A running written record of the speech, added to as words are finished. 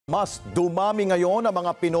Mas dumami ngayon ang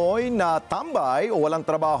mga Pinoy na tambay o walang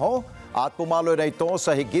trabaho at pumalo na ito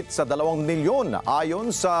sa higit sa 2 milyon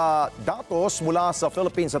ayon sa datos mula sa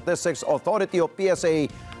Philippine Statistics Authority o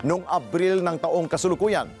PSA noong Abril ng taong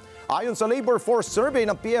kasalukuyan. Ayon sa Labor Force Survey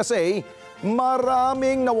ng PSA,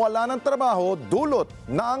 maraming nawalan ng trabaho dulot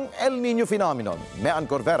ng El Niño phenomenon. Mean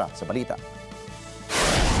Corvera sa balita.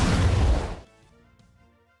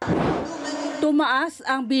 Tumaas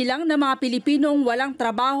ang bilang ng mga Pilipinong walang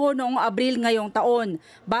trabaho noong Abril ngayong taon.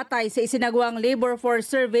 Batay sa isinagawang Labor Force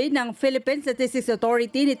Survey ng Philippine Statistics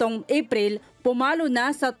Authority nitong April, pumalo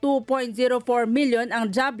na sa 2.04 milyon ang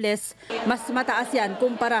jobless. Mas mataas yan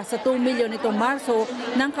kumpara sa 2 milyon nitong Marso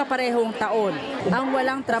ng kaparehong taon. Ang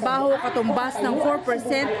walang trabaho katumbas ng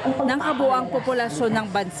 4% ng kabuuang populasyon ng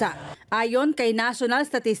bansa. Ayon kay National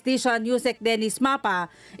Statistician Yusek Dennis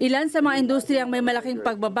Mapa, ilan sa mga industriyang may malaking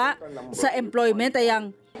pagbaba sa employment ay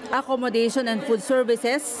ang accommodation and food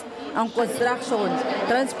services, ang construction,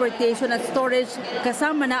 transportation at storage,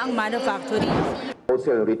 kasama na ang manufacturing.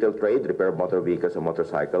 Wholesale and retail trade, repair of motor vehicles and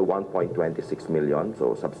motorcycle, 1.26 million.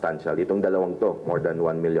 So substantial. Itong dalawang to, more than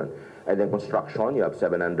 1 million. And then construction, you have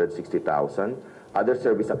 760,000. Other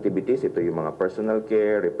service activities, ito yung mga personal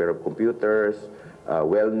care, repair of computers,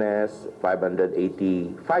 wellness,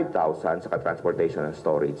 585,000, saka transportation and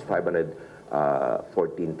storage,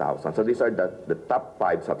 514,000. So these are the top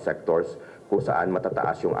 5 subsectors kung saan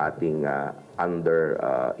matataas yung ating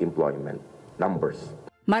underemployment numbers.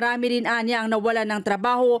 Marami rin anya ang nawalan ng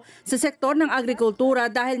trabaho sa sektor ng agrikultura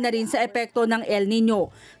dahil na rin sa epekto ng El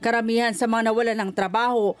Niño. Karamihan sa mga nawalan ng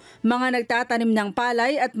trabaho, mga nagtatanim ng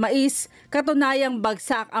palay at mais, katunayang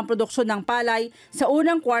bagsak ang produksyon ng palay sa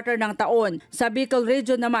unang quarter ng taon. Sa Bicol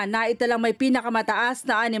Region naman, naitalang may pinakamataas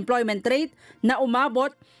na unemployment rate na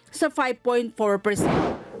umabot sa 5.4%.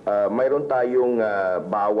 Mayroon tayong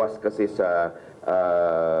bawas kasi sa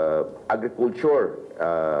agriculture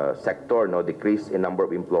sector, no, decrease in number of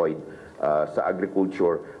employed sa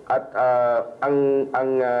agriculture. At ang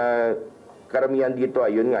karamihan dito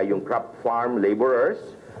ayun nga yung crop farm laborers.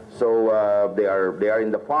 So they are in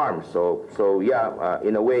the farm. So yeah,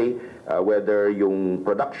 in a way, whether yung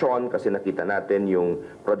production, kasi nakita natin yung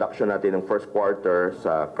production natin ng first quarter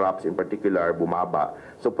sa crops in particular bumaba.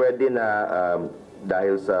 So pwede na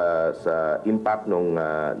dahil sa impact nung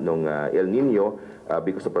El Niño,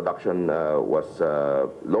 because the production was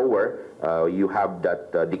lower, you have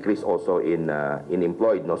that decrease also in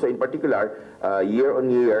employed. No? So in particular, year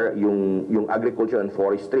on year, yung agriculture and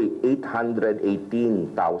forestry,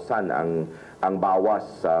 818,000 ang bawas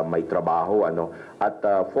sa may trabaho, ano, at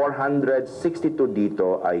 462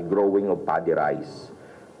 dito ay growing of paddy rice.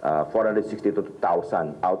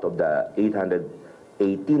 462,000 out of the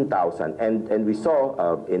 818,000. And we saw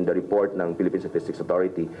in the report ng Philippine Statistics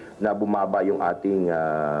Authority na bumaba yung ating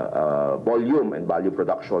volume and value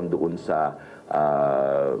production doon sa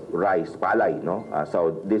rice, palay, no?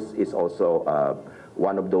 So this is also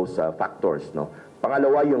one of those factors, no?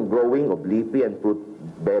 Pangalawa, yung growing of leafy and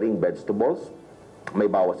fruit-bearing vegetables. May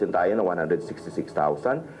bawas din tayo na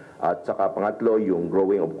 166,000. At saka pangatlo, yung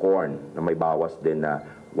growing of corn na may bawas din na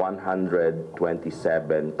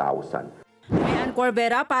 127,000. Mean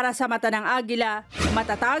Corvera para sa Mata ng Agila,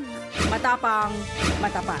 matatag, matapang,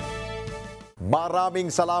 matapat.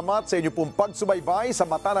 Maraming salamat sa inyo pong pagsubaybay sa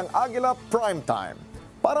Mata ng Agila Primetime.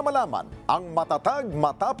 Para malaman ang matatag,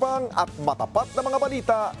 matapang at matapat na mga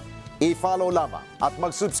balita, i-follow lamang at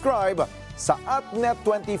mag-subscribe sa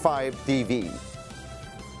 @Net25 TV.